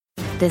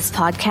This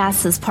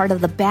podcast is part of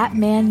the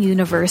Batman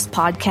Universe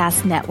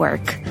Podcast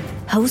Network,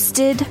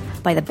 hosted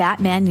by the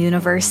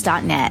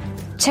BatmanUniverse.net.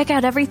 Check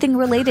out everything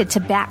related to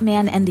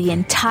Batman and the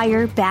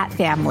entire Bat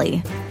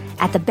family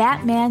at the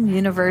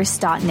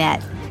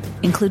BatmanUniverse.net,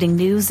 including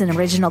news and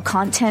original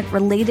content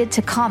related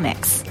to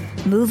comics,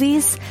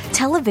 movies,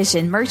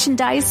 television,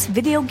 merchandise,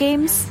 video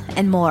games,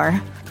 and more.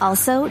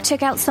 Also,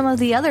 check out some of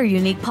the other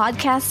unique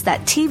podcasts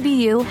that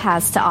TBU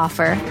has to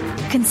offer.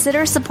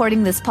 Consider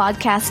supporting this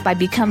podcast by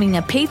becoming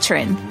a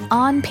patron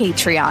on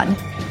Patreon.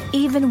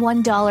 Even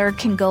 $1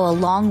 can go a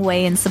long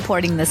way in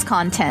supporting this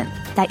content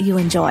that you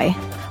enjoy.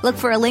 Look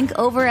for a link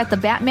over at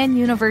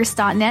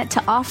thebatmanuniverse.net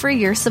to offer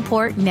your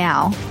support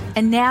now.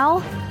 And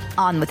now,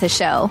 on with the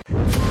show.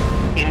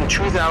 In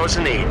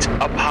 2008,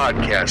 a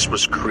podcast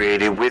was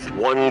created with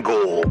one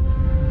goal: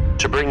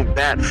 to bring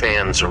Bat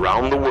fans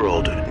around the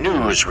world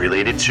news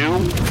related to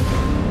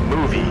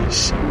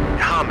movies,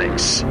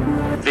 comics,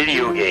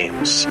 video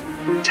games,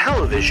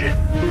 television,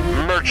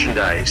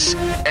 merchandise,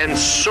 and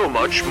so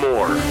much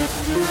more.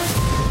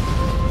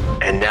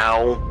 And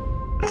now,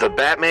 the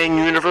Batman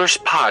Universe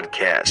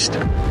Podcast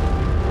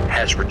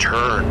has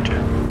returned.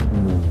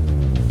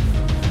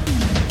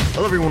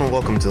 Hello, everyone, and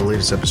welcome to the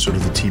latest episode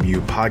of the TBU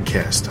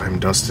podcast. I'm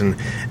Dustin,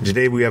 and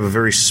today we have a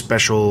very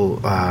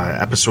special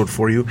episode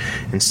for you.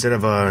 Instead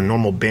of a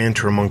normal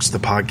banter amongst the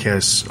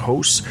podcast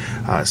hosts,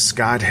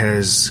 Scott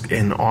has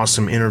an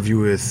awesome interview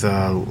with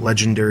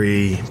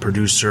legendary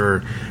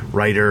producer,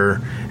 writer,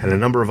 and a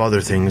number of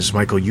other things,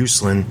 Michael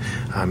Uslan,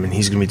 and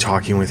he's going to be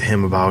talking with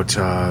him about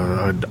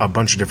a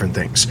bunch of different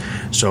things.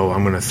 So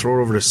I'm going to throw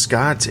it over to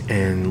Scott,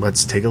 and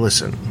let's take a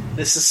listen.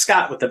 This is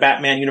Scott with the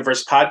Batman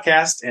Universe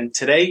Podcast, and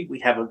today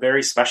we have a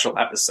very special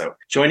episode.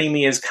 Joining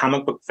me is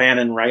comic book fan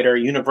and writer,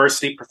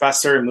 university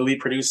professor, movie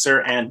producer,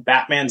 and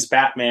Batman's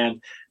Batman,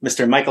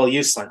 Mr. Michael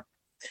Uslan.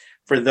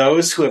 For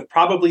those who have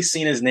probably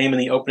seen his name in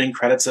the opening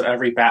credits of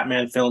every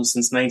Batman film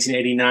since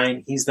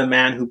 1989, he's the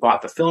man who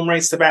bought the film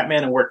rights to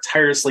Batman and worked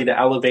tirelessly to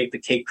elevate the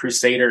Caped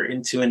Crusader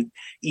into an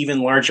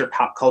even larger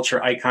pop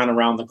culture icon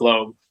around the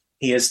globe.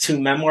 He has 2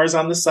 memoirs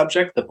on the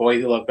subject, The Boy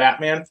Who Loved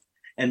Batman,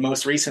 and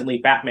most recently,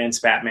 Batman's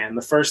Batman,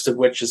 the first of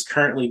which is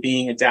currently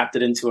being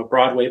adapted into a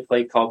Broadway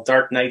play called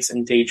Dark Nights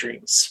and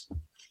Daydreams.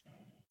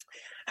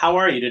 How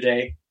are you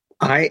today?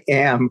 I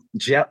am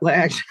jet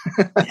lagged,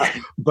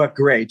 but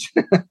great.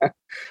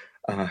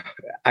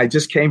 I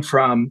just came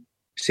from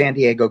San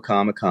Diego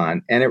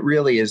Comic-Con, and it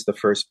really is the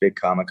first big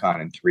Comic-Con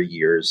in 3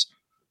 years.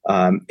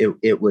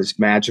 It was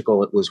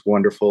magical. It was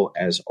wonderful,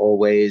 as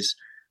always.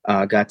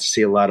 Got to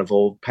see a lot of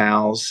old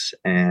pals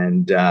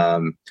and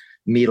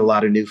meet a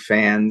lot of new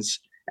fans.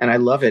 And I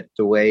love it,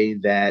 the way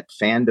that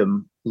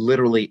fandom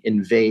literally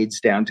invades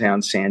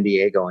downtown San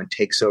Diego and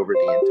takes over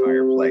the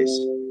entire place.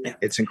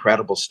 It's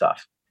incredible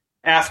stuff.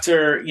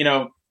 After,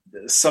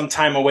 some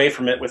time away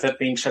from it, with it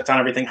being shut down,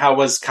 everything, how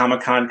was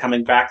Comic-Con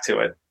coming back to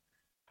it?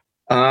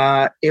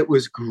 It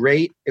was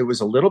great. It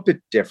was a little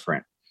bit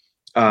different.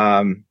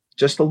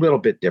 Just a little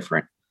bit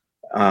different.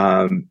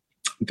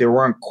 There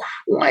weren't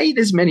quite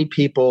as many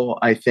people,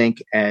 I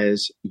think,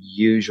 as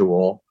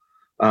usual.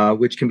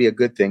 Which can be a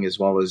good thing as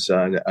well as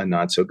a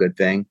not so good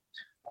thing.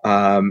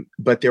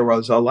 But there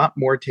was a lot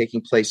more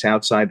taking place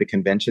outside the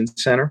convention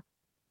center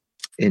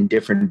in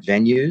different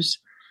venues,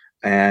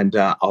 and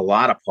a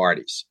lot of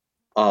parties.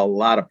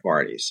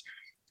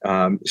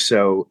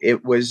 So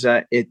it was,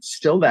 it's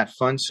still that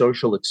fun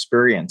social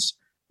experience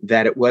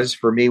that it was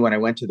for me when I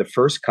went to the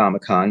first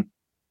Comic-Con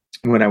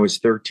when I was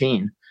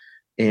 13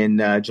 in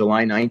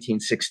July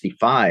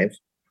 1965,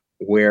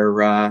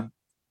 where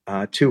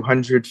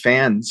 200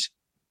 fans,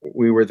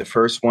 we were the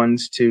first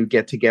ones to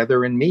get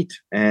together and meet.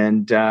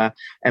 And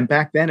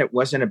back then it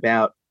wasn't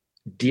about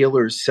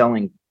dealers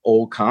selling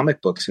old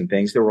comic books and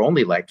things. There were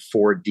only like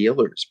 4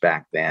 dealers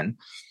back then.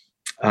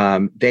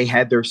 They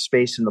had their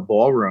space in the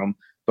ballroom,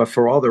 but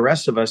for all the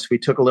rest of us, we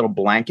took a little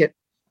blanket.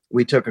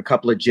 We took a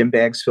couple of gym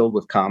bags filled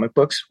with comic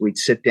books. We'd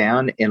sit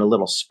down in a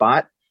little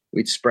spot.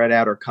 We'd spread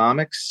out our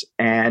comics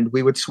and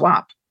we would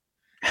swap.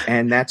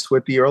 And that's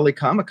what the early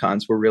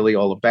Comic-Cons were really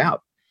all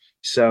about.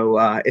 So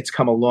it's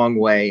come a long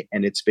way,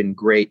 and it's been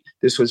great.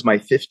 This was my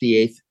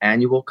 58th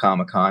annual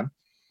Comic-Con,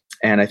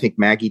 and I think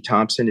Maggie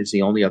Thompson is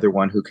the only other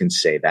one who can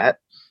say that.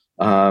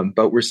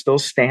 But we're still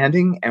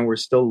standing, and we're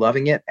still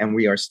loving it, and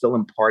we are still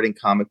imparting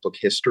comic book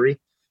history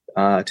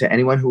to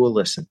anyone who will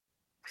listen.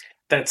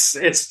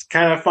 It's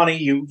kind of funny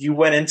you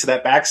went into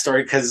that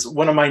backstory, because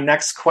one of my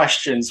next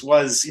questions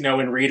was,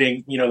 in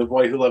reading, The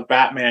Boy Who Loved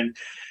Batman,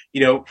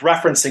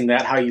 referencing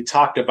that, how you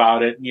talked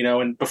about it,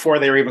 and before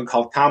they were even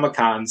called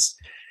Comic-Cons.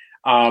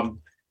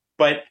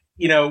 But,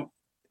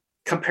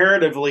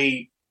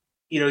 comparatively,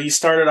 you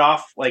started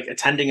off like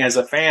attending as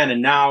a fan,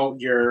 and now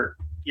you're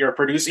a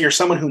producer, you're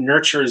someone who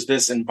nurtures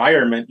this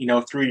environment,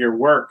 through your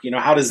work.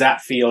 How does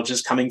that feel,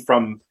 just coming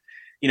from,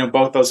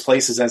 both those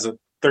places as a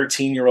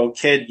 13-year-old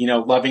kid,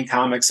 loving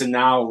comics, and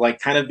now like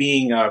kind of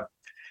being a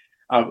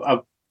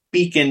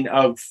beacon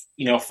of,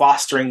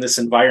 fostering this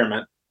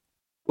environment?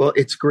 Well,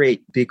 it's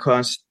great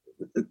because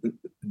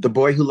The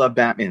Boy Who Loved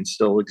Batman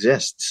still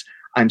exists.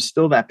 I'm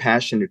still that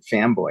passionate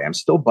fanboy. I'm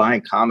still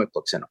buying comic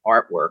books and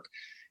artwork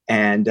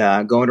and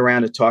going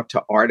around to talk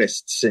to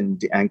artists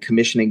and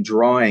commissioning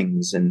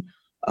drawings and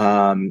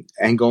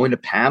going to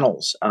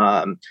panels.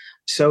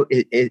 So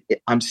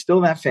I'm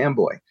still that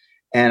fanboy.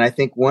 And I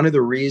think one of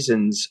the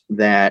reasons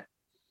that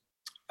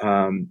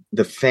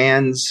the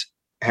fans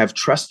have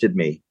trusted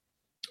me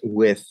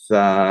with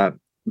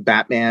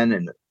Batman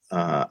and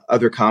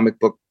other comic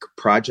book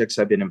projects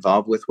I've been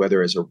involved with,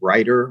 whether as a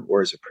writer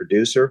or as a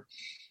producer,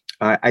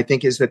 I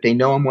think is that they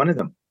know I'm one of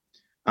them.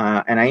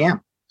 And I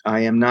am.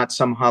 I am not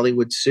some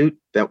Hollywood suit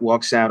that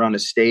walks out on a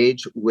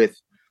stage with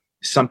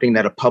something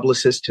that a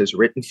publicist has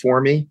written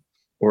for me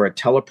or a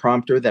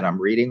teleprompter that I'm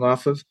reading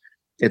off of.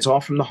 It's all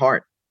from the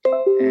heart.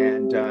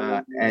 And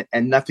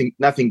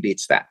nothing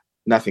beats that.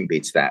 Nothing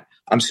beats that.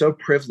 I'm so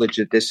privileged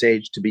at this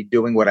age to be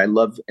doing what I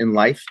love in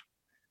life.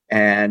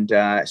 And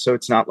so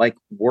it's not like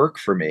work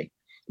for me,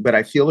 but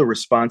I feel a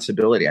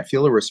responsibility. I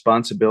feel a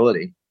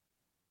responsibility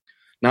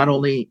not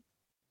only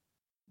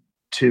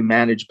to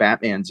manage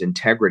Batman's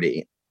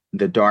integrity,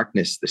 the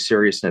darkness, the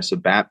seriousness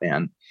of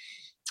Batman,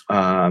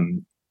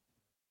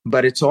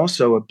 but it's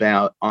also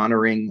about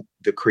honoring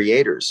the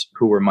creators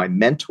who were my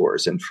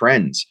mentors and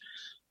friends,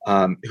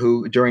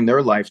 who during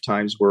their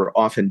lifetimes were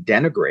often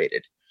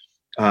denigrated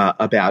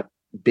about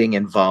being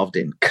involved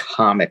in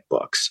comic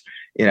books,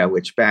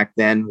 which back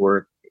then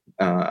were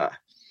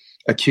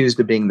accused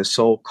of being the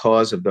sole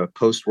cause of the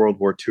post-World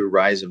War II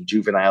rise of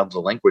juvenile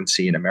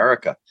delinquency in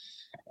America.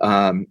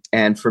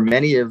 And for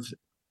many of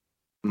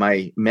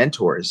my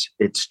mentors,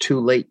 it's too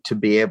late to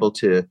be able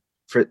to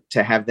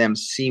have them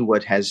see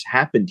what has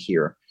happened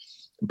here.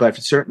 But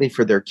certainly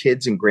for their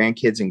kids and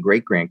grandkids and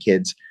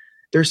great-grandkids,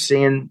 they're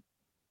seeing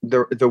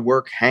the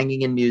work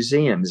hanging in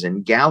museums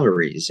and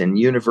galleries and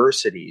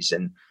universities,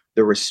 and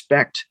the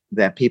respect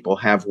that people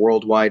have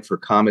worldwide for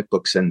comic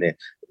books and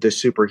the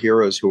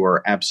superheroes who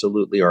are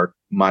absolutely our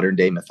modern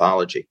day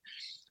mythology.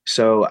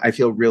 So I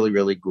feel really,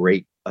 really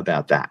great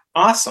about that.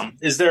 Awesome.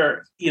 Is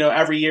there,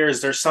 every year,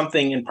 is there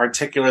something in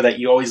particular that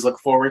you always look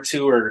forward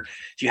to, or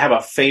do you have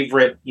a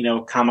favorite,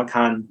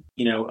 Comic-Con,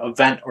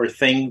 event or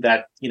thing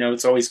that,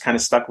 it's always kind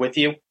of stuck with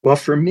you? Well,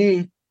 for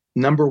me,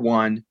 number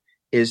one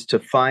is to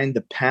find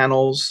the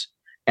panels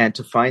and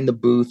to find the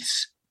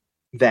booths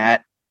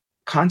that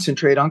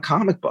concentrate on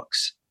comic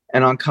books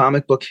and on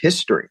comic book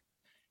history.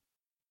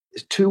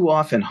 Too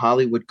often,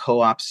 Hollywood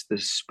co-opts the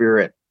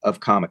spirit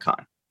of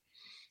Comic-Con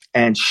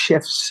and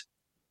shifts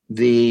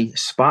the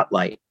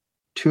spotlight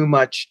too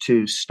much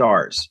to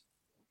stars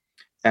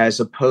as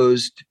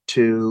opposed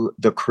to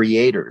the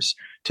creators,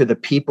 to the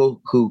people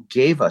who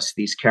gave us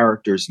these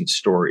characters and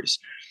stories.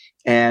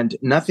 And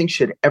nothing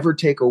should ever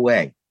take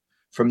away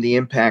from the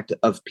impact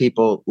of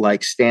people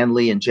like Stan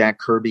Lee and Jack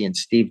Kirby and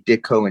Steve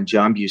Ditko and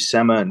John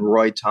Buscema and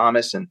Roy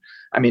Thomas. And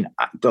I mean,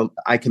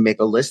 I can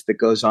make a list that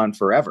goes on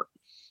forever.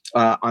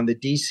 On the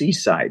DC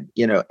side,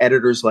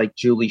 editors like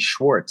Julie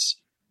Schwartz,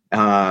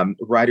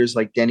 writers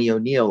like Denny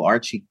O'Neil,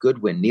 Archie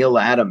Goodwin, Neil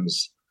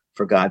Adams,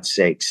 for God's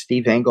sake,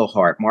 Steve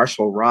Englehart,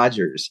 Marshall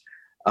Rogers,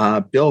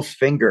 Bill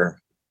Finger,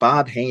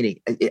 Bob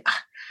Haney,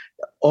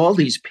 all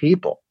these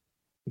people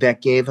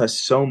that gave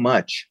us so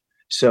much.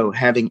 So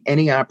having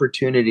any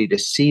opportunity to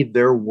see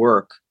their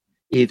work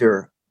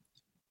either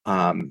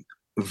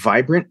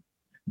vibrant,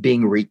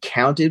 being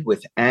recounted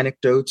with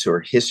anecdotes or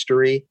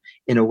history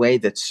in a way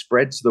that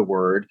spreads the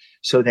word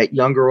so that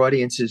younger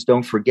audiences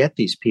don't forget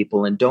these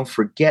people and don't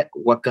forget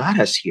what got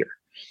us here.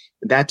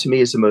 That to me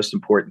is the most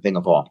important thing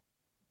of all.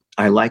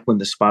 I like when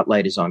the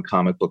spotlight is on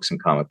comic books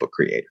and comic book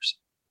creators.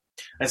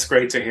 That's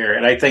great to hear.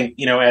 And I think,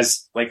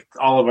 as like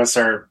all of us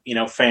are,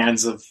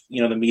 fans of,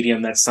 the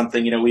medium, that's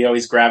something, we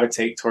always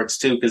gravitate towards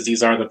too, because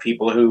these are the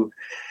people who,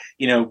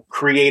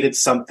 created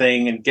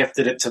something and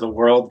gifted it to the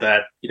world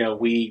that,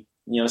 we,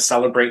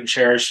 celebrate and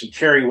cherish and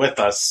carry with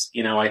us,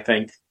 I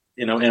think,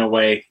 in a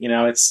way,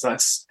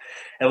 that's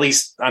at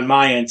least on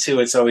my end too.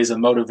 It's always a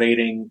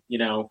motivating,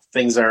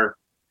 things are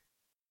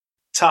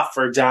tough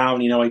or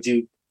down, I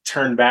do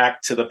turn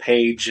back to the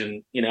page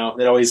and,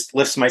 it always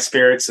lifts my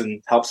spirits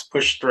and helps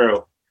push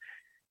through.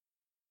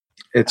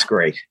 It's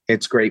great.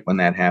 It's great when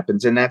that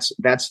happens. And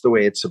that's the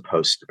way it's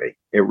supposed to be.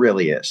 It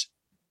really is.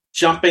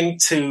 Jumping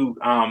to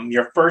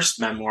your first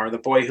memoir, The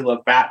Boy Who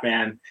Loved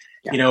Batman,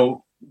 Yeah.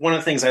 One of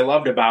the things I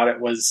loved about it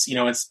was,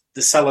 it's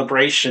the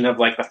celebration of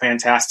like the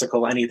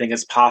fantastical, anything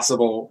is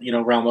possible,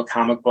 realm of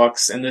comic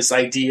books, and this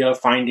idea of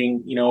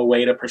finding, a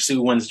way to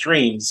pursue one's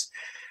dreams,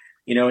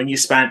 and you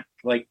spent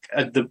like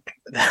the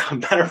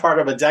better part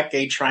of a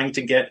decade trying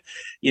to get,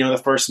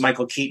 the first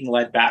Michael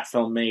Keaton-led Bat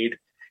film made.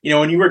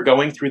 When you were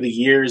going through the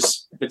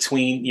years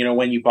between,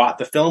 when you bought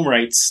the film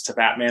rights to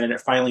Batman and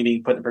it finally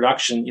being put in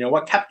production,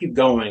 what kept you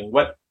going?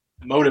 What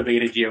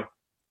motivated you?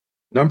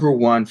 Number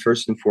one,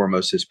 first and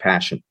foremost, is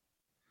passion.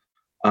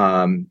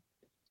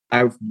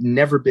 I've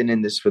never been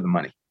in this for the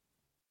money.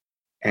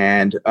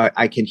 And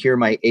I can hear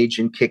my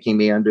agent kicking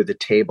me under the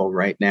table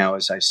right now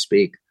as I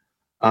speak.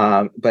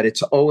 But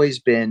it's always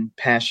been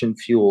passion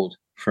fueled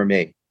for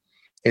me.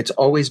 It's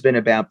always been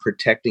about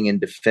protecting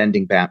and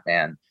defending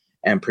Batman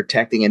and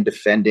protecting and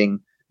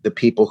defending the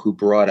people who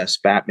brought us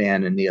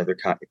Batman and the other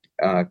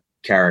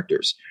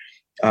characters.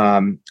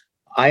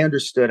 I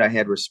understood I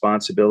had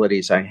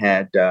responsibilities. I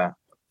had a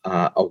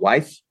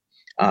wife,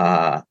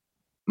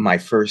 my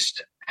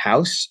first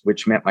house,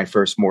 which meant my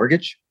first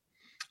mortgage.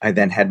 I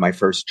then had my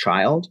first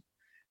child,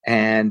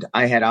 and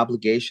I had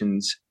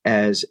obligations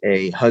as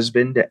a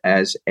husband,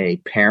 as a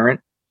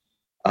parent,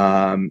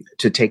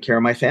 to take care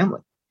of my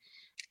family.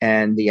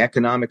 And the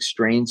economic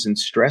strains and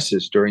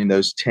stresses during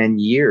those 10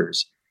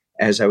 years,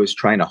 as I was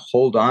trying to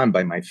hold on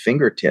by my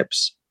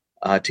fingertips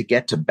to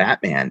get to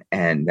Batman,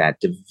 and that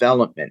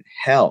development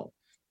hell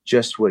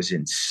just was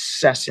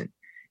incessant.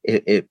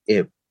 It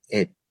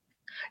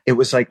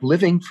was like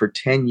living for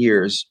 10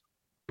 years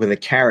with a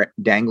carrot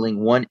dangling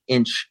 1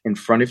 inch in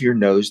front of your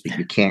nose that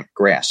you can't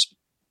grasp.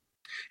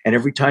 And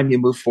every time you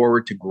move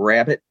forward to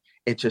grab it,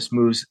 it just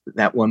moves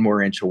that 1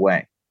 more inch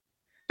away.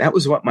 That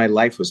was what my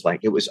life was like.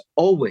 It was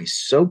always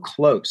so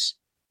close,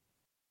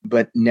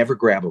 but never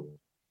grabbable,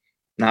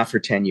 not for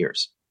 10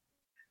 years.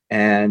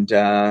 And,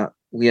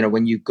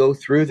 when you go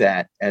through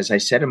that, as I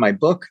said in my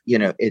book,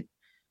 it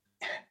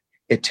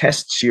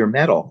tests your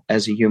mettle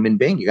as a human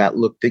being. You got to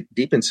look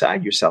deep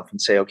inside yourself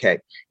and say, okay,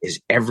 is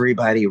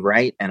everybody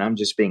right? And I'm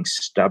just being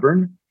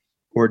stubborn?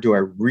 Or do I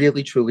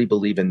really, truly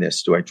believe in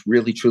this? Do I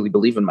really, truly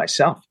believe in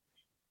myself?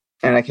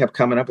 And I kept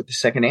coming up with the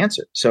second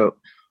answer. So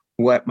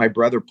what my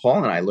brother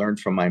Paul and I learned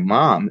from my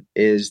mom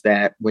is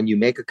that when you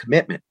make a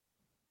commitment,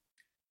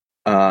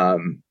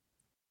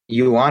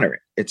 you honor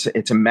it.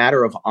 It's a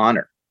matter of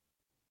honor,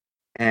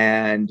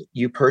 and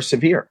you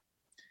persevere.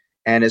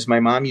 And as my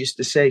mom used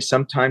to say,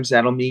 sometimes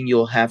that'll mean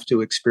you'll have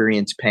to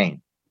experience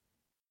pain,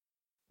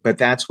 but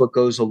that's what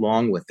goes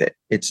along with it.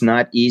 It's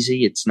not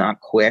easy. It's not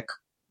quick.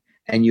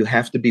 And you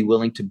have to be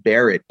willing to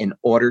bear it in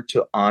order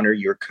to honor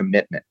your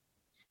commitment.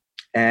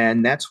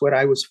 And that's what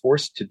I was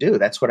forced to do.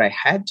 That's what I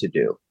had to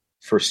do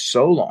for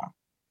so long.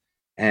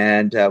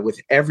 And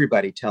with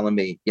everybody telling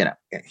me,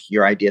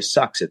 your idea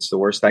sucks. It's the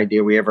worst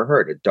idea we ever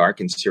heard. A dark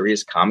and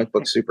serious comic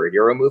book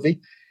superhero movie.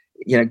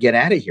 Get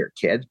out of here,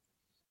 kid.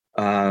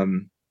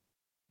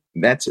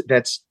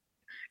 That's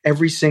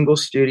every single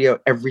studio,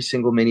 every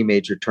single mini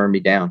major turned me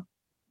down.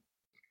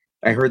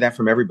 I heard that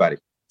from everybody.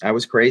 I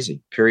was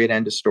crazy, period,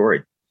 end of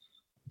story.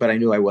 But I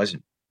knew I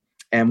wasn't.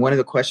 And one of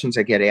the questions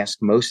I get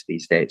asked most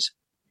these days,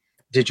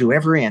 did you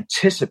ever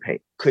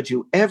anticipate, could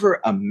you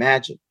ever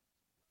imagine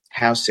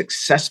how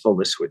successful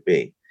this would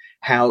be,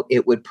 how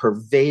it would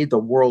pervade the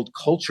world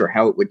culture,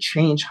 how it would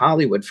change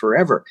Hollywood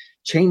forever,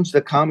 change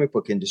the comic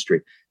book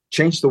industry,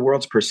 change the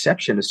world's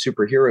perception of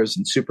superheroes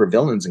and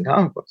supervillains in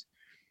comic books?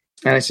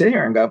 And I sit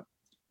here and go,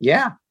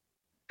 yeah,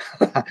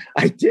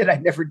 I did. I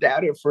never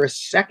doubted it for a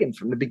second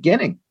from the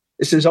beginning.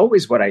 This is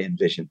always what I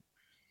envisioned.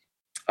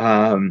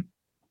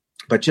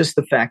 But just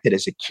the fact that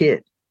as a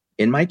kid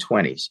in my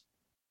 20s,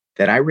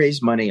 that I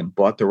raised money and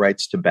bought the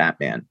rights to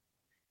Batman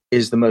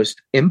is the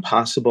most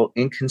impossible,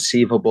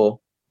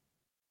 inconceivable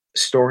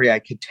story I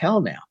could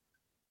tell now.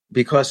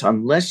 Because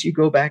unless you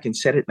go back and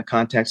set it in the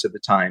context of the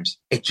times,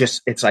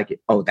 it's like,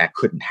 oh, that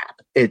couldn't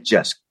happen. It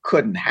just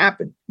couldn't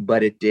happen,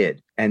 but it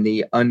did. And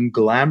the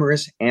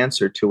unglamorous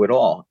answer to it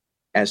all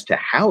as to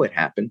how it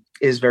happened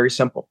is very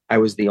simple. I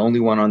was the only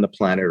one on the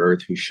planet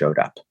Earth who showed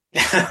up.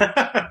 That's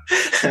how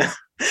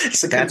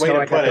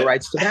I got the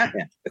rights to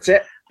Batman. That's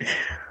it.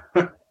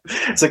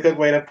 It's a good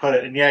way to put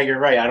it. And yeah, you're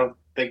right. I don't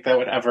think that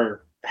would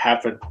ever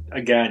happen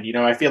again.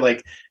 I feel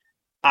like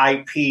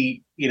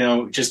IP,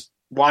 just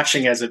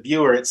watching as a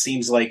viewer, it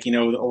seems like, a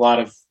lot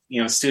of,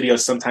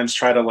 studios sometimes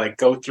try to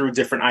go through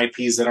different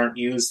IPs that aren't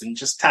used and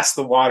just test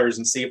the waters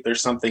and see if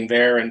there's something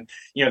there. And,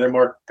 they're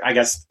more, I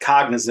guess,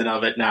 cognizant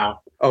of it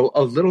now. Oh,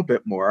 a little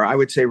bit more. I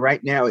would say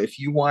right now, if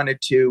you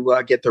wanted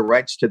to get the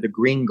rights to the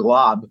Green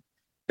Glob,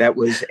 that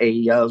was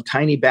a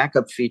tiny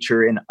backup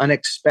feature in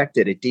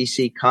Unexpected at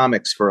DC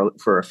Comics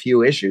for a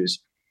few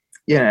issues,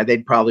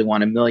 they'd probably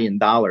want $1 million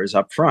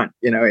up front.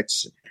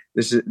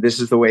 This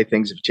is the way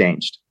things have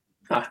changed.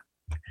 Huh.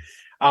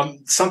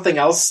 Something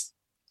else,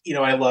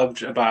 I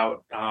loved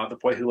about The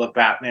Boy Who Loved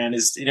Batman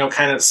is,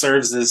 kind of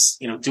serves this,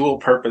 dual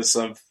purpose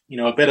of,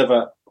 a bit of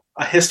a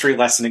history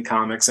lesson in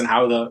comics and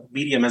how the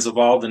medium has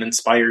evolved and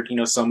inspired,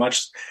 so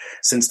much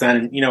since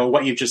then. And,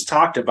 what you've just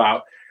talked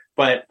about.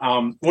 But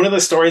one of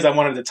the stories I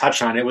wanted to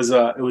touch on, it was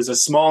a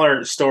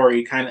smaller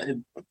story,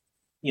 kind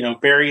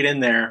of, buried in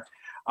there.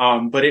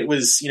 But it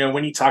was,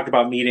 when you talked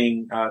about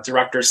meeting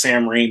director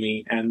Sam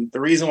Raimi, and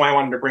the reason why I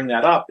wanted to bring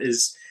that up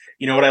is,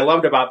 what I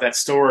loved about that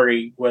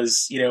story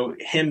was,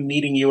 him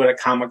meeting you at a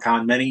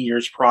Comic-Con many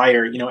years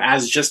prior,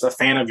 as just a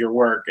fan of your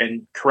work.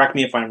 And correct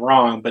me if I'm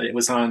wrong, but it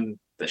was on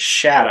The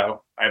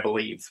Shadow, I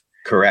believe.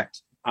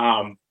 Correct.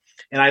 And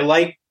I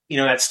like,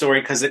 that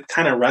story because it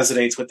kind of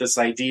resonates with this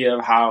idea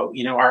of how,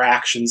 our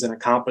actions and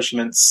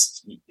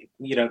accomplishments,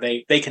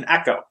 they can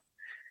echo.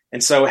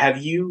 And so have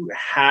you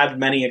had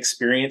many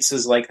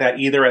experiences like that,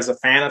 either as a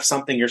fan of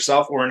something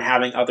yourself or in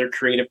having other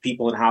creative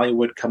people in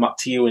Hollywood come up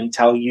to you and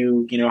tell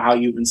you, how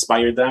you've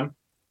inspired them?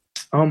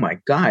 Oh, my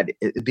God.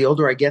 The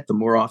older I get, the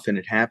more often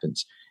it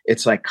happens.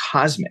 It's like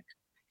cosmic.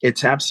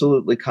 It's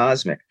absolutely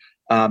cosmic.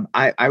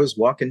 I was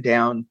walking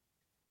down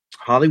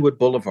Hollywood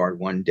Boulevard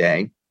one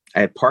day.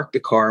 I had parked the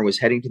car and was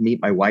heading to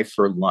meet my wife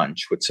for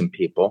lunch with some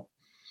people.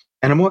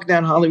 And I'm walking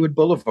down Hollywood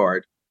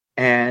Boulevard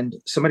and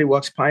somebody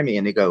walks by me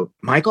and they go,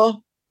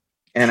 Michael?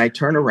 And I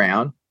turn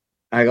around.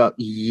 I go,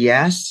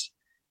 yes.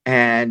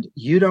 And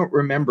you don't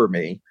remember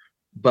me,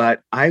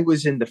 but I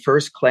was in the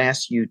first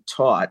class you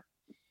taught.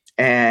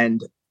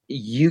 And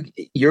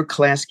your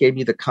class gave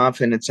me the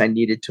confidence I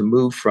needed to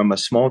move from a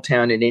small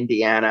town in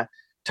Indiana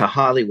to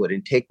Hollywood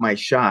and take my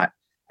shot.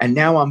 And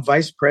now I'm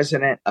vice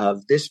president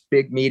of this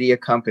big media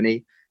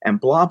company and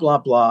blah, blah,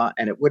 blah.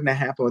 And it wouldn't have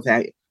happened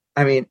without you.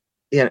 I mean,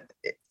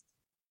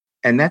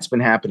 and that's been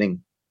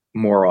happening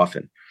more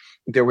often.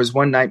 There was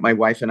one night my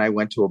wife and I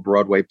went to a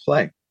Broadway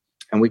play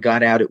and we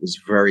got out. It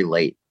was very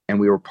late and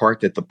we were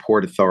parked at the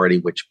Port Authority,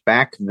 which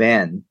back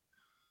then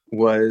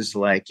was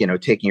like,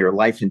 taking your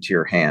life into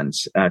your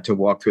hands to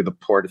walk through the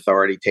Port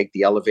Authority, take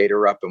the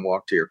elevator up and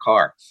walk to your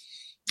car.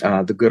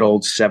 The good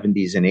old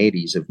 70s and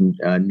 80s of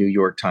New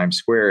York Times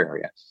Square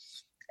area.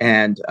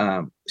 And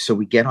so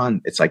we get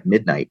on, it's like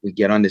midnight. We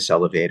get on this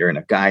elevator and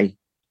a guy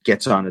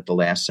gets on at the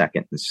last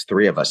second. There's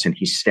three of us and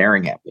he's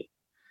staring at me.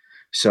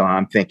 So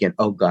I'm thinking,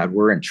 oh God,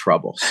 we're in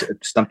trouble.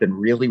 Something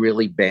really,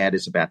 really bad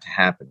is about to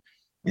happen.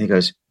 And he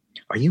goes,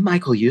 are you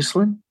Michael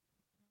Uslan?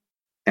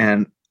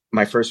 And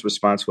my first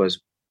response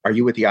was, are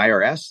you with the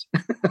IRS?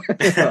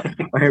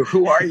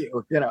 Who are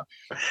you?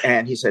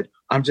 And he said,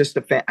 I'm just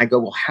a fan. I go,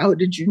 well, how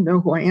did you know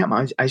who I am?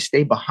 I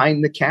stay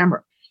behind the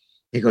camera.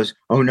 He goes,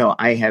 oh no,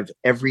 I have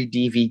every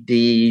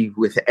DVD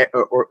with,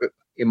 or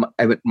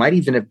it might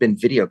even have been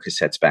video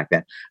cassettes back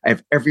then. I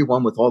have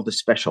everyone with all the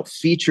special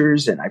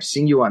features and I've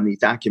seen you on these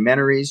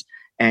documentaries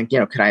and,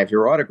 can I have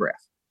your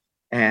autograph?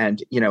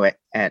 And,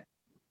 at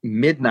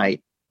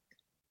midnight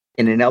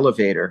in an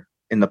elevator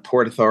in the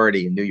Port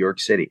Authority in New York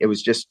City, it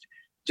was just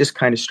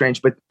kind of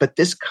strange. But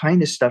this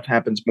kind of stuff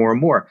happens more and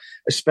more,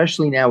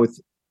 especially now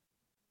with,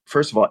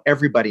 first of all,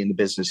 everybody in the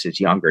business is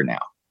younger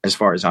now, as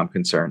far as I'm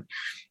concerned.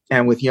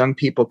 And with young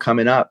people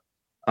coming up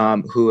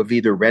who have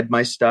either read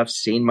my stuff,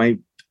 seen my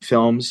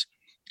films,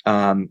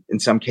 in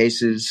some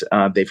cases,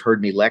 they've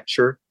heard me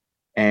lecture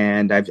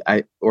and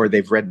or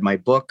they've read my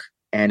book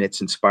and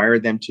it's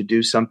inspired them to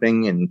do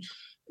something. And,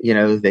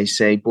 they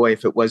say, boy,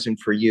 if it wasn't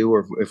for you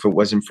or if it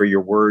wasn't for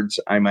your words,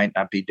 I might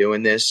not be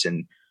doing this.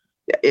 And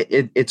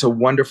it's a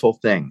wonderful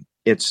thing.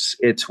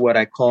 It's what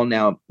I call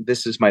now,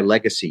 this is my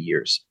legacy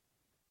years.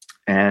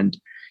 And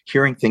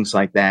hearing things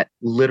like that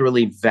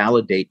literally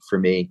validate for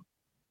me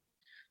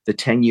the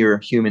 10-year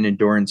human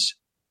endurance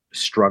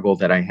struggle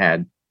that I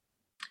had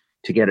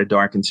to get a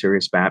dark and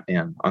serious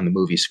Batman on the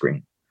movie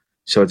screen.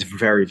 So it's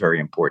very, very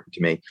important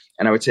to me.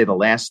 And I would say the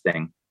last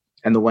thing,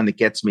 and the one that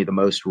gets me the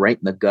most right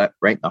in the gut,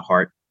 right in the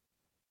heart,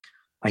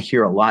 I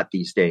hear a lot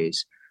these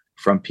days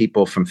from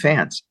people, from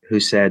fans who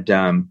said,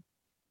 Batman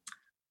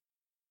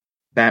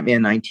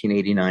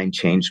 1989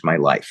 changed my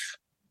life.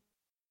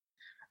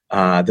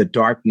 The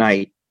Dark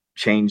Knight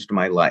changed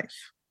my life.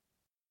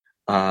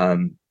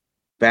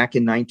 Back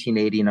in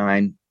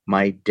 1989,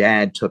 my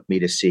dad took me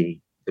to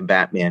see the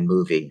Batman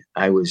movie.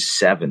 I was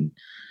 7.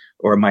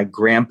 Or my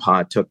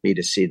grandpa took me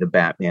to see the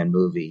Batman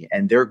movie,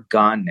 and they're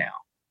gone now.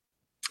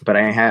 But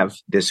I have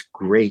this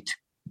great,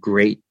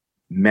 great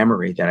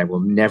memory that I will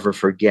never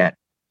forget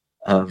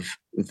of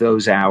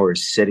those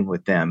hours sitting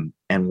with them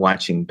and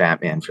watching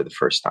Batman for the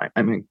first time.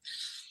 I mean,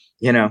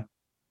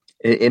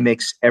 it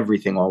makes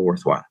everything all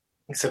worthwhile.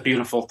 It's a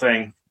beautiful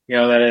thing.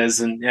 That is.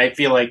 And I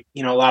feel like,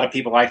 a lot of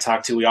people I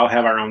talk to, we all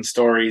have our own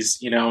stories,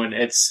 and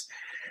it's,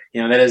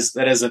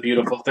 that is a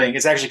beautiful thing.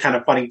 It's actually kind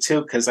of funny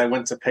too, because I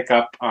went to pick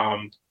up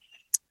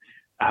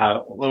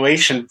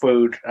Laotian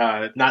food,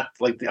 not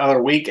like the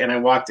other week. And I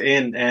walked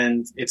in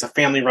and it's a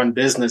family run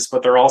business,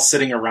 but they're all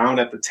sitting around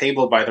at the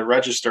table by the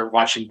register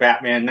watching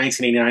Batman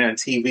 1989 on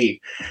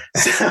TV.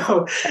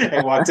 So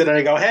I walked in and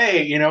I go,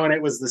 hey, and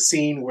it was the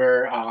scene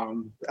where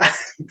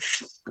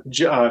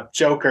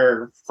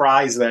Joker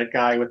fries that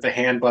guy with the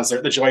hand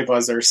buzzer, the joy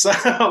buzzer.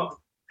 So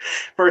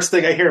first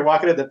thing I hear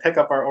walking in to pick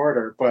up our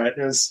order, but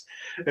it was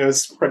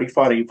pretty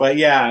funny. But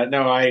yeah,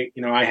 no, I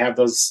have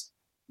those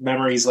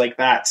memories like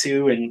that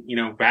too. And,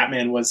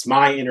 Batman was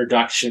my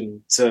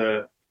introduction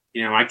to,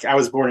 I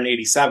was born in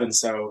 87.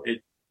 So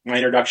my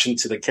introduction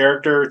to the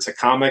character, to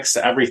comics,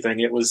 to everything,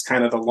 it was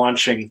kind of the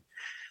launching,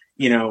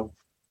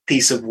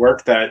 piece of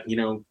work that,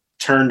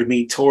 turned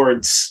me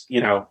towards,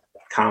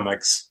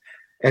 comics.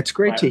 It's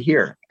great to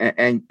hear.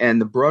 And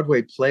the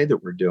Broadway play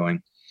that we're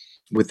doing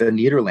with the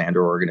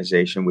Nederlander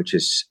organization, which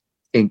is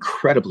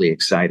incredibly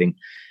exciting.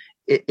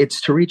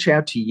 It's to reach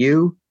out to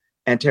you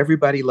and to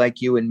everybody like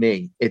you and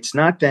me. It's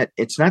not that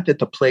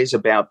the play's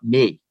about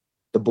me,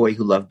 the boy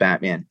who loved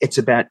Batman. It's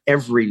about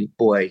every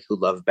boy who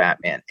loved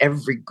Batman,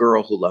 every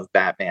girl who loved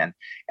Batman,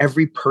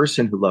 every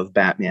person who loved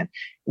Batman.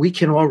 We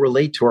can all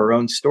relate to our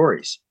own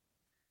stories.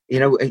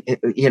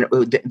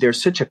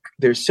 There's such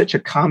a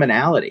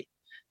commonality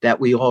that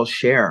we all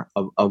share,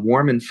 a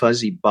warm and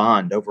fuzzy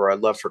bond over our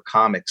love for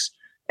comics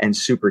and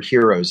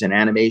superheroes and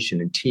animation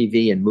and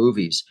TV and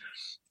movies.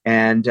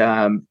 And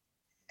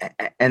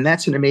and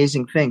that's an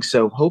amazing thing.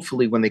 So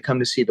hopefully when they come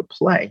to see the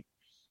play,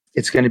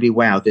 it's going to be,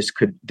 wow, this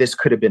could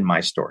have been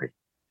my story.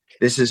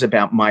 This is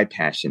about my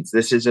passions.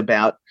 This is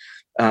about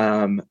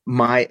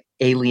my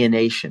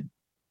alienation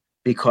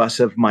because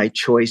of my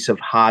choice of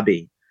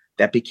hobby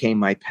that became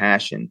my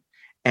passion,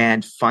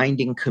 and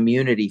finding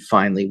community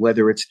finally,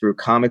 whether it's through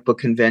comic book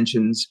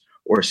conventions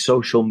or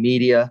social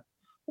media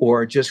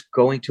or just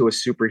going to a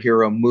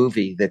superhero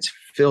movie that's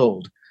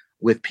filled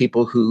with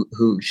people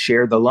who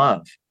share the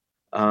love.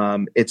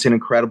 It's an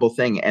incredible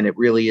thing. And it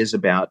really is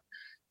about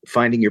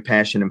finding your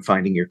passion and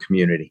finding your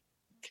community.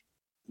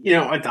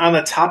 On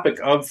the topic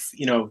of,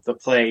 the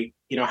play,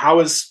 how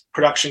is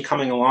production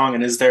coming along,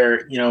 and is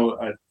there,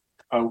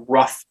 a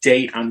rough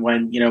date on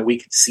when, we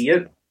could see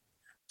it?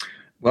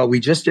 Well,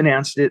 we just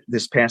announced it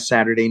this past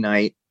Saturday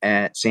night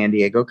at San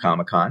Diego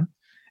Comic-Con.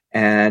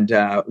 And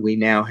we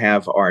now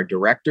have our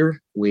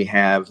director. We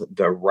have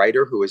the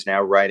writer who is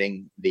now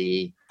writing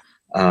the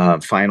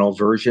final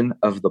version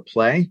of the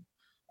play.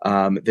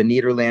 The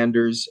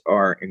Nederlanders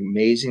are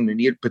amazing.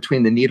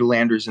 Between the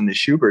Nederlanders and the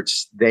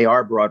Schuberts, they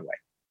are Broadway.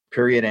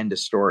 Period. End of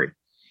story.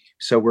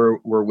 So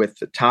we're with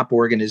the top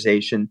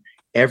organization.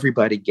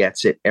 Everybody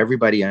gets it.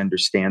 Everybody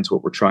understands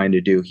what we're trying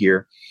to do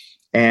here.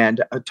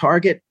 And a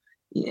target,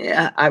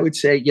 I would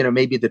say,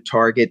 maybe the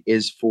target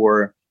is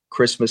for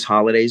Christmas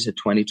holidays of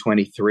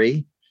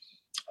 2023.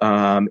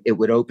 It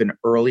would open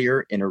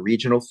earlier in a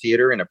regional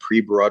theater in a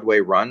pre-Broadway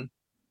run,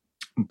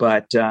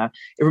 but it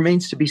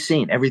remains to be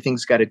seen.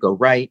 Everything's got to go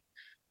right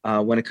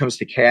when it comes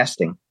to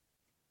casting,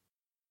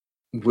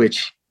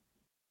 which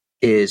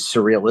is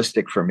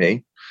surrealistic for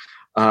me.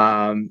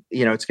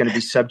 It's going to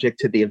be subject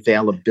to the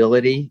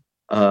availability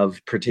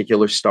of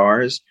particular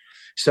stars.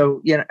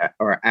 So,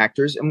 or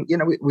actors, and,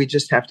 we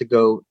just have to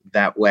go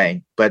that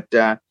way. But,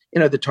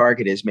 the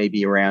target is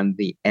maybe around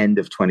the end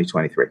of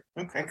 2023.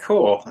 Okay,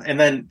 cool. And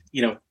then,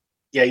 you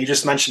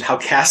just mentioned how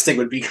casting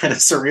would be kind of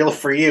surreal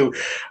for you.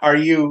 Are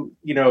you,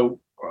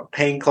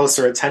 paying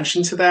closer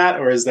attention to that,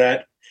 or is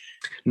that?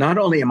 Not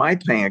only am I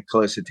paying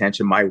close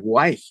attention, my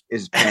wife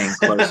is paying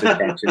close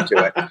attention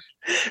to it,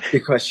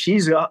 because she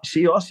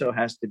also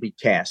has to be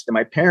cast, and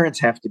my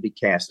parents have to be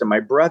cast, and my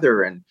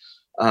brother, and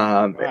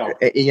wow.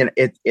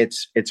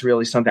 It's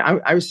really something.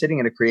 I was sitting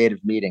in a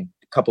creative meeting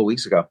a couple of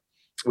weeks ago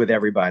with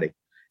everybody,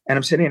 and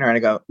I'm sitting there and I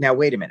go, now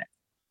wait a minute,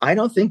 I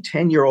don't think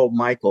 10-year-old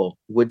Michael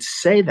would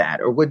say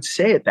that or would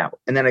say it that way.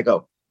 And then I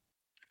go,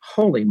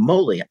 holy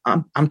moly,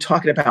 I'm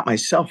talking about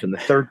myself in the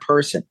third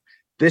person.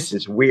 This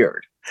is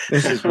weird.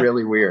 This is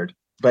really weird,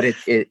 but it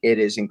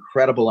is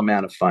incredible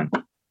amount of fun.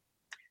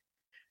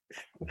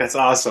 That's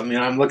awesome.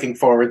 I'm looking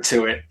forward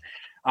to it.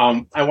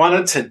 I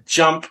wanted to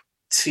jump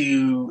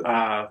to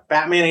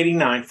Batman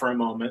 89 for a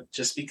moment,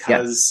 just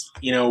because,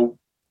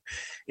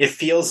 it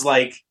feels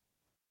like,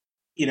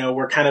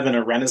 we're kind of in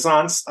a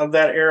renaissance of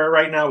that era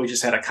right now. We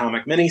just had a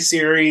comic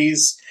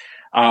miniseries,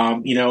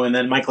 and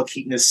then Michael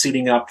Keaton is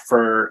suiting up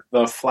for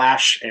the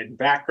Flash and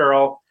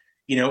Batgirl.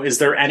 Is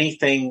there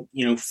anything,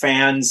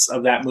 fans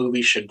of that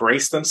movie should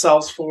brace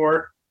themselves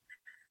for,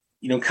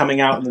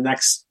 coming out in the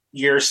next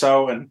year or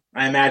so? And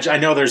I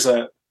know there's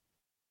an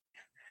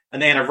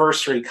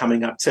anniversary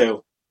coming up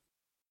too.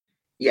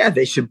 Yeah,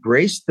 they should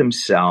brace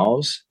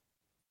themselves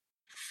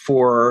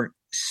for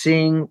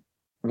seeing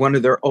one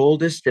of their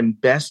oldest and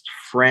best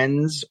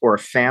friends or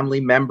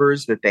family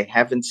members that they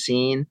haven't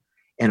seen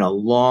in a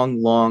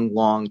long, long,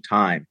 long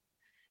time.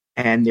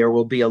 And there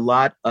will be a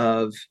lot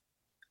of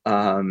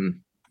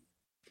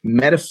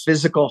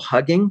metaphysical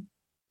hugging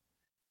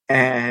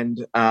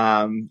and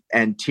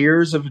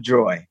tears of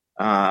joy.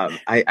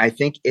 I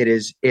think it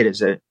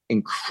is an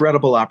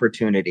incredible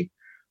opportunity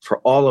for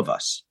all of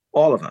us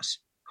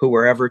who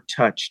were ever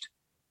touched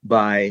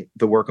by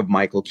the work of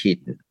Michael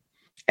Keaton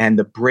and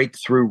the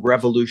breakthrough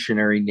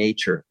revolutionary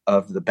nature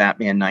of the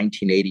Batman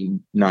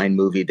 1989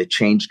 movie that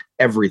changed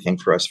everything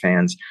for us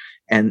fans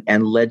and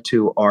led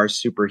to our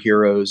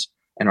superheroes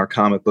and our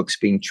comic books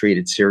being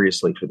treated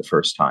seriously for the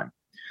first time.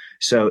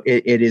 So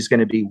it is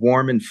going to be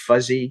warm and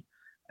fuzzy,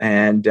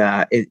 and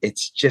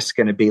it's just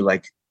going to be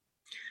like,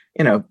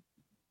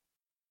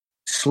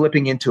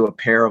 slipping into a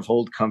pair of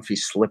old comfy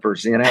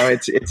slippers.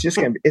 It's just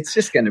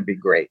going to be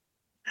great.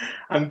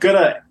 I'm going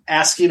to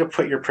ask you to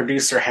put your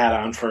producer hat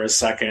on for a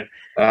second.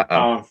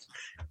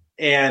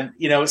 And,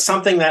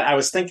 something that I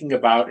was thinking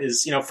about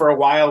is, for a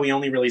while we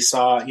only really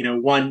saw,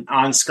 one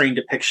on-screen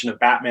depiction of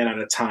Batman at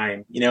a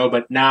time,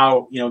 but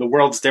now, the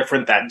world's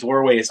different. That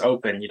doorway is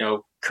open.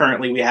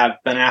 Currently we have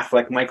Ben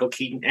Affleck, Michael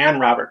Keaton,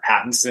 and Robert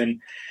Pattinson,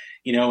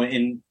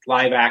 in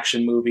live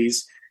action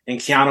movies. And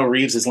Keanu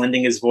Reeves is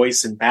lending his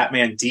voice in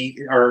Batman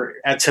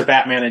to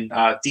Batman and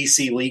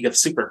DC League of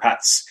Super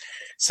Pets.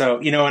 So,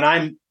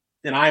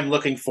 and I'm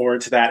looking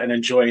forward to that and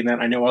enjoying that.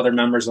 I know other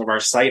members of our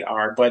site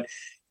are, but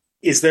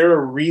is there a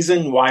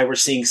reason why we're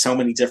seeing so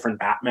many different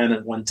Batmen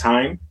at one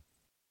time?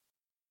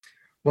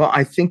 Well,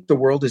 I think the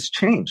world has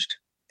changed,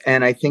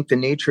 and I think the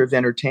nature of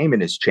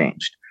entertainment has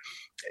changed.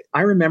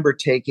 I remember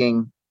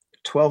taking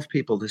 12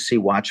 people to see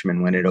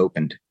Watchmen when it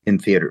opened in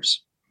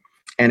theaters.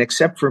 And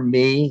except for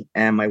me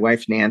and my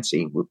wife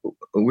Nancy, we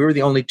were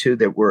the only two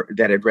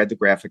that had read the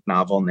graphic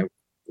novel and that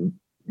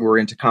were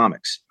into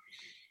comics.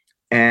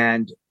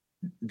 And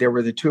there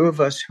were the two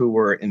of us who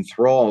were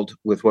enthralled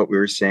with what we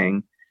were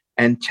seeing,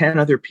 and 10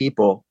 other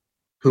people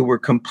who were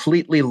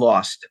completely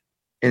lost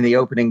in the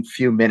opening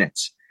few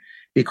minutes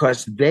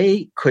because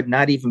they could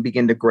not even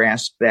begin to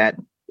grasp that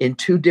in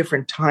two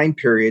different time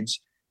periods,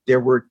 there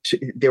were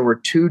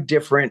two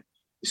different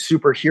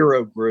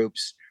superhero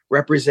groups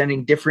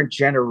representing different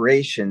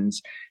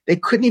generations. They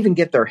couldn't even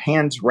get their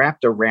hands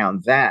wrapped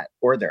around that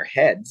or their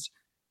heads.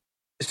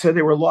 So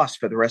they were lost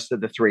for the rest of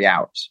the 3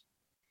 hours.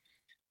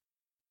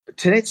 But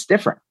today it's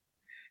different.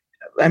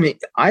 I mean,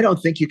 I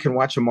don't think you can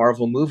watch a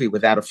Marvel movie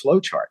without a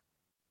flow chart.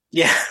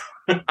 Yeah.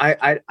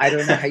 I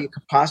don't know how you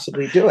could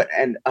possibly do it.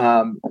 And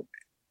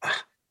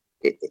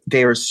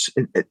there's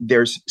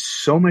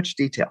so much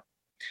detail,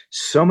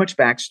 so much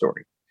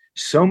backstory,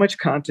 so much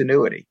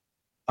continuity.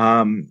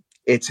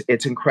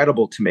 It's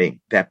incredible to me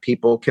that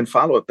people can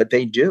follow it, but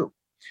they do.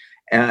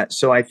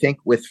 So I think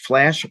with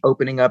Flash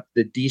opening up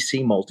the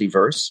DC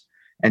multiverse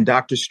and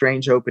Doctor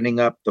Strange opening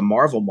up the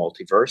Marvel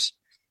multiverse,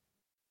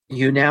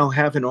 you now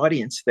have an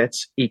audience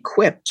that's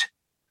equipped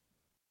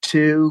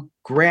to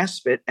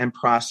grasp it and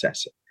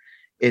process it.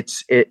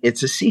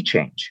 It's a sea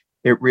change.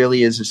 It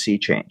really is a sea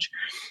change.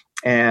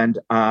 And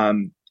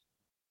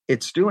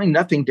it's doing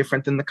nothing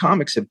different than the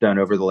comics have done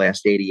over the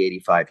last 80,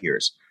 85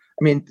 years.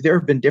 I mean, there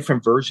have been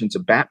different versions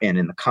of Batman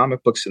in the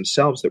comic books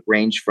themselves that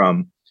range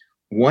from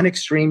one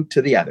extreme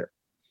to the other.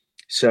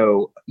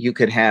 So you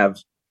could have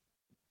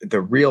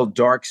the real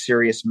dark,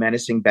 serious,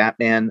 menacing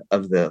Batman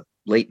of the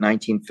late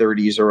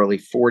 1930s, early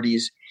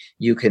 40s.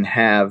 You can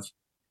have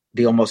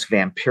the almost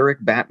vampiric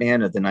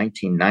Batman of the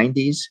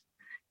 1990s.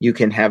 You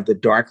can have the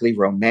darkly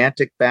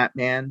romantic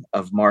Batman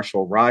of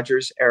Marshall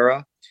Rogers'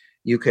 era.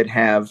 You could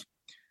have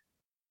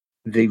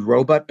the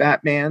robot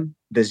Batman,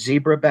 the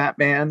zebra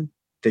Batman,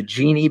 the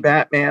genie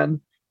Batman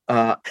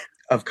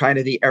of kind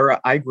of the era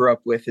I grew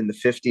up with in the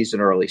 50s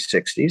and early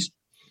 60s.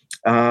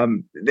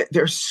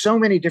 There's so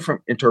many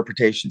different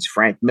interpretations,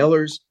 Frank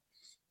Miller's.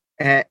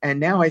 And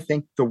now I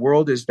think the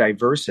world is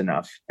diverse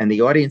enough and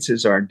the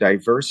audiences are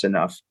diverse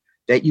enough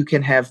that you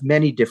can have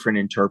many different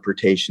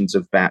interpretations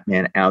of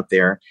Batman out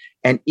there,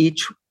 and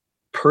each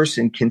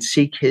person can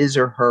seek his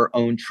or her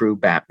own true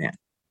Batman.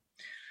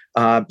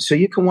 So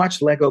you can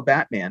watch Lego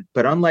Batman,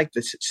 but unlike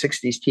the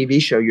 60s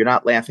TV show, you're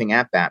not laughing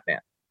at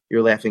Batman.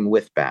 You're laughing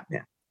with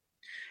Batman.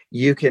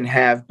 You can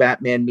have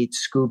Batman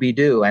meets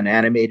Scooby-Doo, an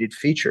animated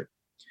feature.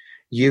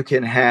 You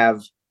can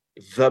have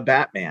the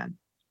Batman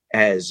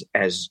as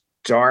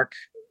dark,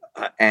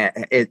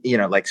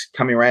 like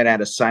coming right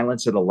out of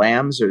Silence of the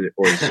Lambs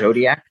or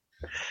Zodiac.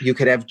 You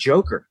could have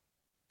Joker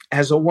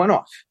as a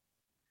one-off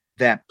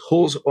that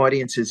pulls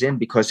audiences in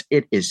because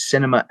it is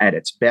cinema at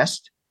its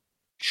best,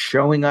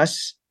 showing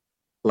us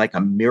like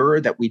a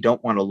mirror that we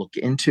don't want to look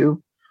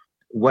into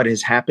what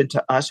has happened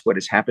to us, what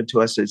has happened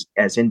to us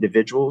as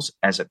individuals,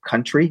 as a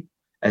country,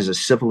 as a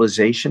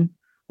civilization,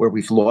 where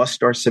we've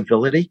lost our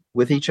civility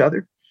with each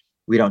other.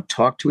 We don't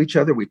talk to each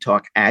other. We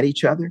talk at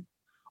each other.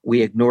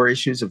 We ignore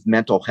issues of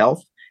mental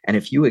health. And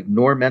if you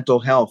ignore mental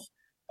health,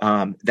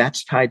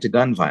 that's tied to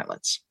gun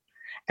violence.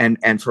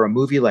 And for a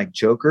movie like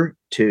Joker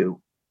to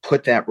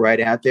put that right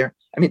out there,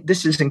 I mean,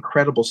 this is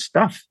incredible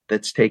stuff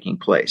that's taking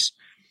place.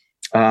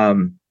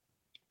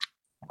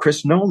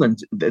 Chris Nolan,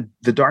 the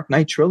Dark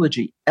Knight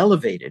trilogy,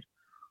 elevated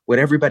what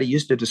everybody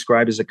used to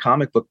describe as a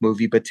comic book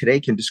movie, but today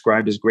can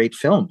describe as great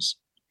films.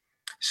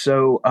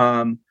 So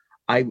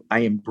I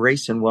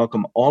embrace and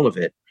welcome all of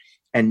it.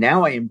 And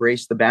now I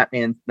embrace the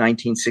Batman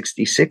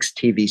 1966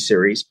 TV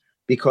series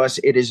because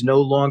it is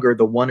no longer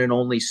the one and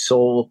only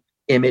sole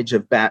image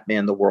of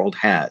Batman the world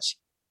has.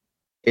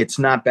 It's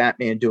not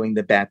Batman doing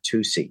the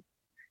Bat-2-C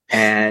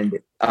and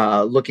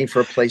looking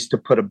for a place to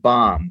put a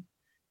bomb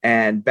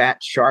and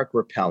bat shark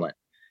repellent.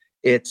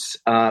 It's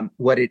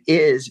what it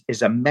is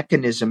a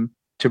mechanism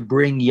to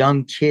bring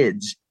young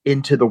kids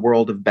into the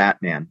world of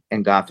Batman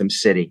and Gotham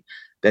City,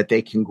 that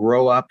they can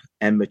grow up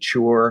and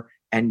mature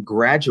and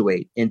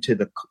graduate into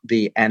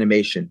the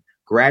animation,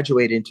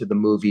 graduate into the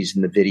movies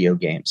and the video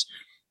games.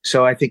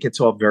 So I think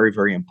it's all very,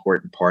 very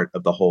important part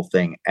of the whole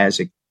thing as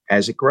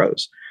it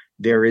grows.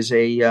 There is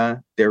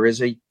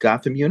a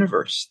Gotham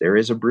universe. There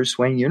is a Bruce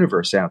Wayne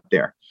universe out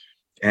there.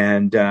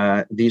 And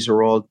these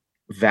are all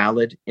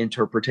valid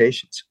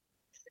interpretations.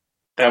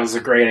 That was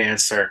a great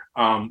answer.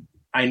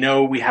 I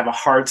know we have a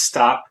hard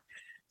stop,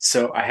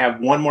 so I have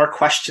one more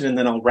question and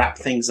then I'll wrap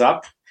things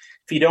up,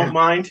 if you don't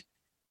mind.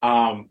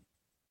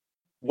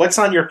 What's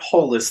on your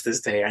pull list this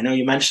day? I know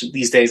you mentioned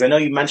these days. I know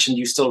you mentioned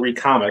you still read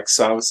comics,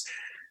 so I was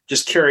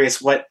just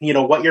curious what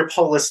your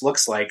pull list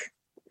looks like.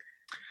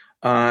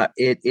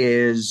 It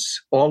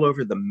is all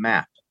over the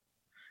map.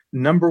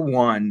 Number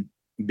one,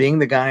 being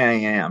the guy I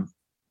am,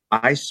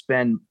 I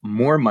spend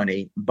more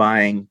money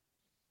buying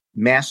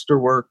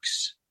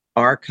Masterworks,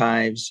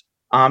 Archives,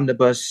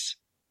 Omnibus,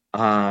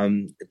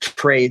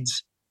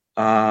 trades.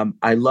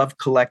 I love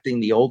collecting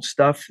the old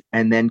stuff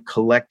and then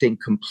collecting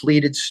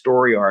completed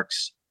story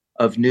arcs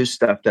of new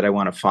stuff that I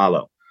want to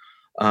follow.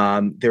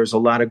 There's a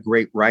lot of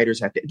great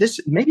writers out there. This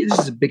is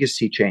the biggest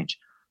sea change.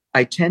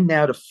 I tend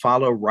now to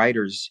follow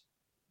writers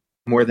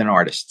more than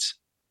artists.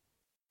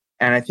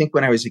 And I think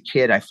when I was a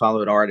kid, I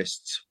followed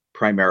artists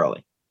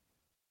primarily.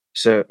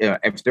 So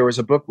if there was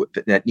a book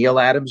that Neil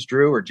Adams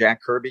drew or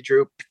Jack Kirby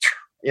drew,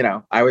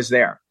 I was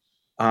there.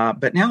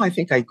 But now I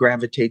think I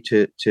gravitate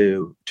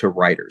to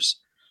writers,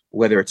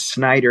 whether it's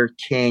Snyder,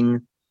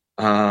 King,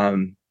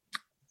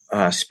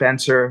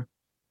 Spencer,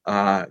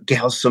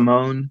 Gail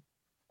Simone.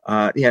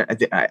 I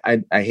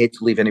hate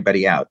to leave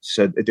anybody out.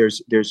 So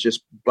there's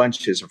just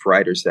bunches of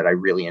writers that I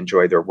really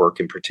enjoy their work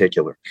in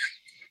particular.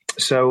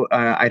 So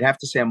I'd have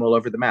to say I'm all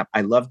over the map. I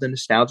love the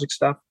nostalgic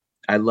stuff.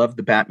 I love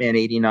the Batman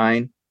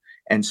 '89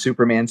 and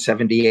Superman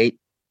 '78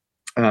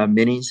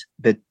 minis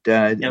that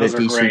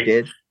DC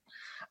did.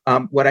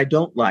 What I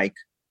don't like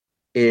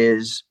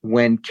is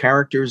when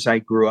characters I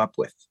grew up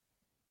with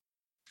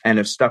and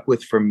have stuck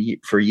with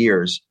for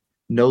years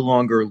no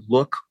longer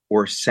look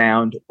or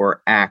sound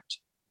or act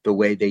the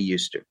way they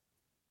used to.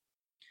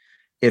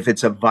 If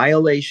it's a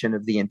violation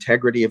of the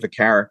integrity of a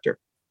character,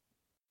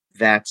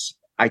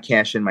 I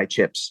cash in my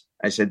chips.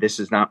 I said, this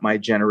is not my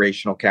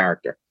generational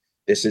character.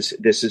 This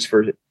is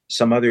for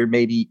some other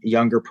maybe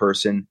younger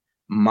person.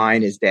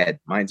 Mine is dead.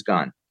 Mine's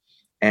gone.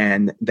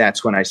 And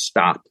that's when I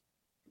stop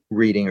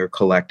reading or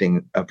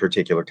collecting a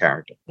particular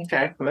character.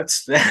 Okay. Well,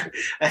 that's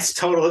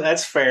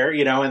fair,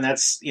 and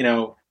that's,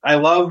 I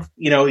love,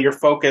 your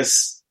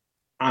focus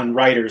on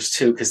writers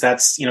too, because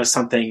that's,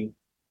 something,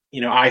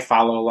 I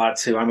follow a lot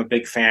too. I'm a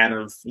big fan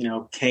of,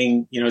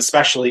 King,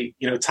 especially,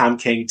 Tom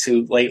King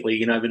too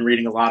lately. I've been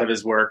reading a lot of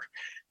his work,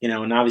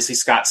 and obviously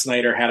Scott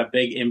Snyder had a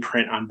big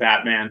imprint on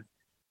Batman,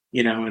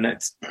 and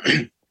it's,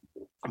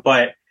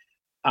 but,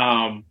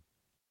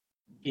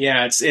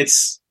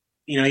 it's,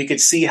 you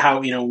could see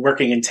how,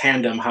 working in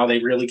tandem, how they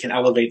really can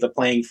elevate the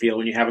playing field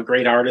when you have a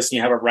great artist and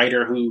you have a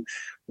writer who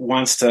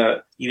wants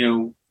to,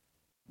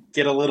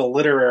 get a little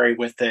literary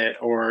with it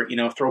or,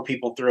 throw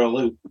people through a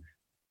loop.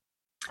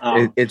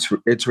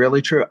 It's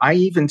really true. I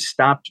even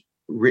stopped.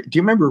 Do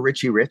you remember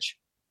Richie Rich?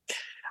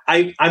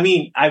 I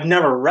mean, I've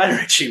never read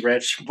Richie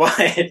Rich, but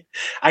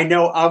I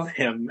know of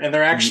him. And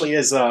there actually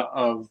is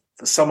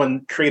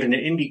someone created an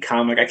indie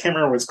comic. I can't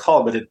remember what it's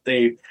called, but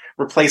they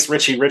replaced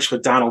Richie Rich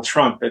with Donald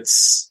Trump.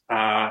 It's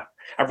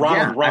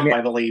Ronald Rump,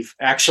 I believe,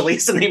 actually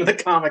is the name of the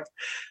comic.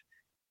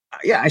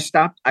 Yeah, I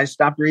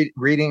stopped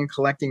reading and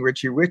collecting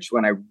Richie Rich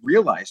when I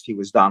realized he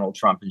was Donald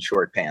Trump in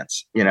short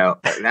pants.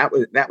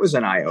 That was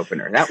an eye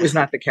opener. That was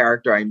not the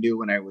character I knew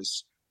when I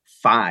was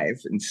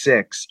 5 and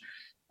 6.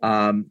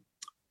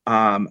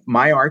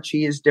 My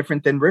Archie is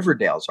different than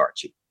Riverdale's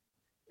Archie.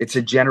 It's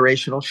a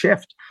generational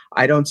shift.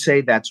 I don't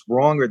say that's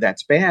wrong or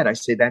that's bad. I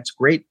say that's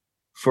great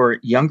for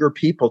younger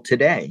people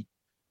today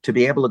to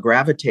be able to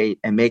gravitate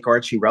and make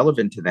Archie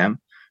relevant to them.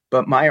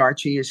 But my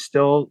Archie is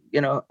still,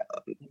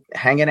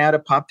 hanging out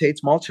at Pop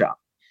Tate's Malt Shop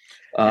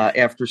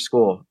after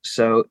school.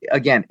 So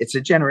again, it's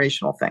a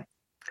generational thing.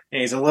 Yeah,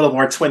 he's a little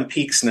more Twin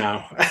Peaks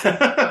now.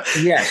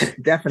 Yes,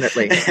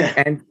 definitely.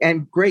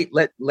 And great.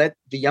 Let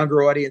the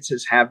younger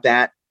audiences have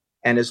that.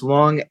 And as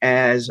long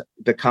as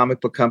the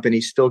comic book company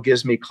still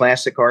gives me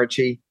classic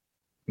Archie,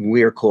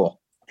 we're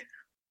cool.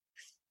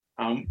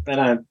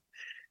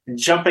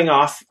 Jumping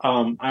off,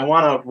 I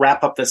want to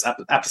wrap up this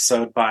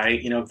episode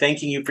by,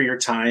 thanking you for your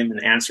time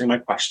and answering my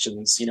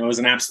questions. It was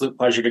an absolute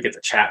pleasure to get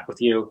to chat with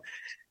you.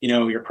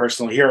 You're a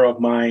personal hero of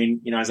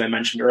mine, as I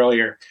mentioned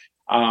earlier.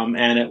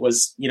 And it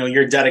was,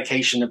 your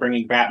dedication to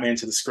bringing Batman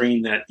to the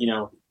screen that,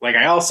 like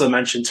I also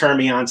mentioned, turned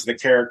me on to the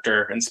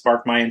character and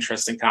sparked my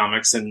interest in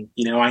comics. And,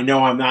 I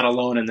know I'm not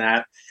alone in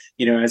that,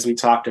 as we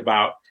talked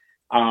about.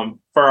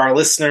 For our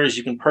listeners,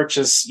 you can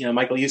purchase,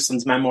 Michael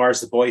Uslan's memoirs,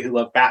 The Boy Who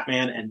Loved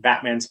Batman and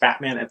Batman's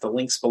Batman at the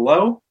links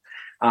below.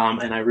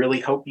 And I really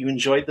hope you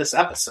enjoyed this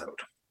episode.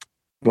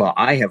 Well,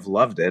 I have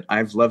loved it.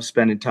 I've loved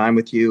spending time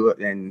with you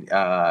and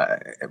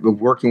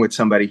working with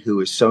somebody who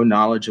is so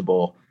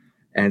knowledgeable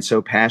and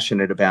so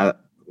passionate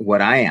about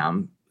what I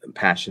am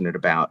passionate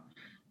about.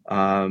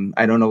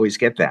 I don't always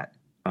get that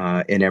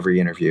in every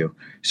interview.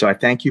 So I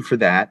thank you for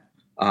that.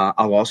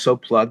 I'll also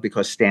plug,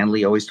 because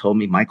Stanley always told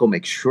me, Michael,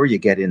 make sure you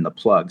get in the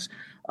plugs.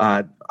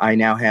 I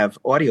now have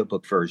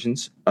audiobook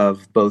versions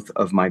of both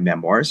of my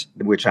memoirs,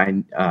 which I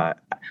don't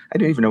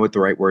even know what the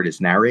right word is,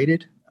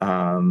 narrated.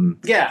 I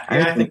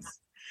think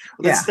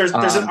there's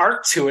an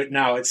art to it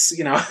now. It's,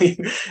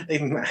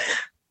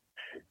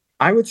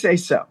 I would say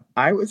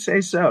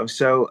so.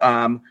 So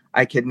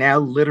I could now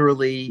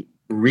literally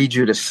read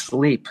you to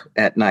sleep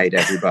at night,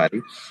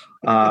 everybody.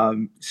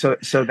 So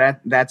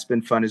that's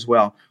been fun as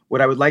well. What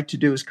I would like to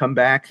do is come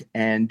back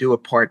and do a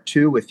part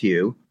 2 with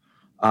you.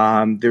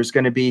 There's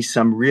going to be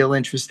some real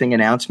interesting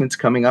announcements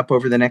coming up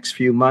over the next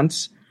few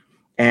months.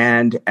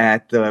 And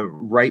at the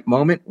right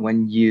moment,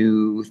 when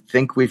you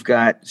think we've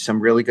got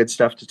some really good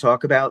stuff to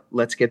talk about,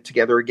 let's get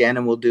together again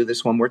and we'll do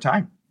this one more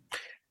time.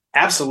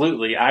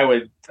 Absolutely. I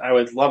would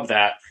love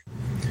that.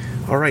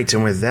 All right,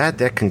 and with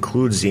that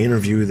concludes the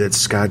interview that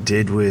Scott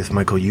did with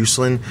Michael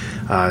Uslan.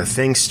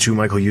 Thanks to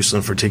Michael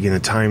Uslan for taking the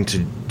time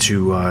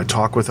to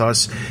talk with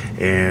us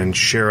and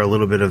share a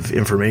little bit of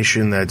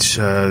information that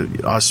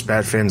us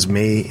Bat fans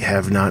may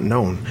have not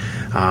known.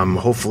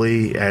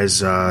 Hopefully,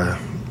 as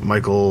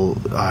Michael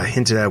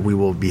hinted at, we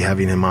will be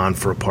having him on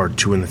for a part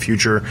 2 in the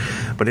future.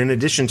 But in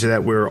addition to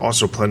that, we're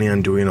also planning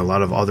on doing a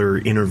lot of other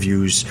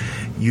interviews,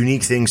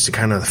 unique things to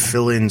kind of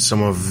fill in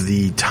some of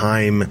the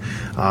time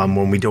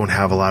when we don't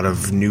have a lot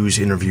of news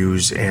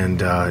interviews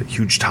and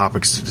huge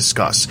topics to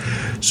discuss.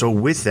 So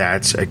with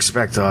that,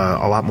 expect a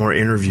lot more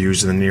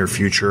interviews in the near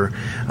future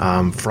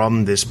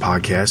from this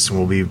podcast, and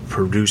we'll be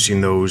producing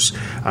those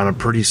on a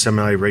pretty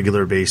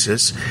semi-regular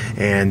basis.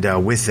 And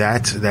with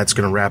that, that's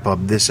going to wrap up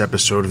this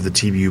episode of the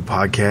TBU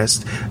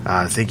podcast.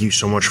 Thank you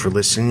so much for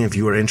listening. If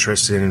you are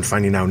interested in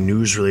finding out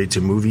news related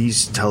to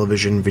movies,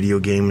 television, video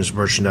games,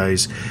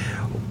 merchandise,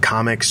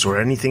 comics,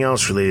 or anything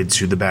else related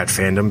to the Bat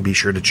fandom, be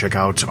sure to check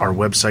out our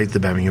website,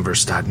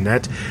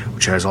 thebatmanuniverse.net,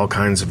 which has all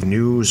kinds of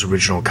news,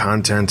 original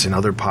content, and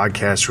other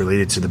podcasts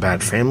related to the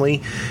Bat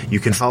family.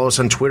 You can follow us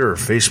on Twitter,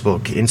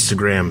 Facebook,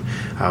 Instagram.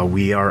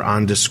 We are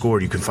on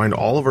Discord. You can find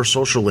all of our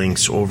social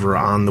links over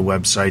on the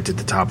website at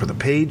the top of the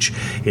page.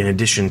 In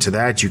addition to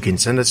that, you can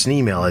send us an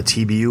email at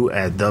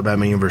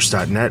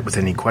tbu@thebatmanuniverse.net with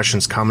any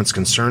questions, comments,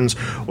 concerns,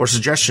 or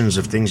suggestions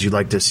of things you'd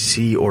like to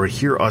see or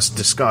hear us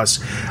discuss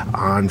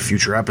on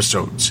future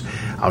episodes.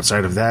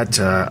 Outside of that,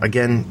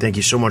 again, thank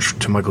you so much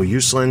to Michael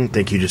Uslan.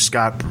 Thank you to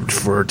Scott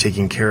for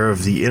taking care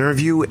of the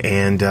interview.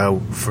 And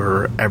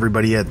for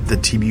everybody at the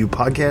TBU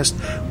podcast,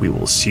 we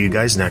will see you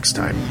guys next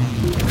time.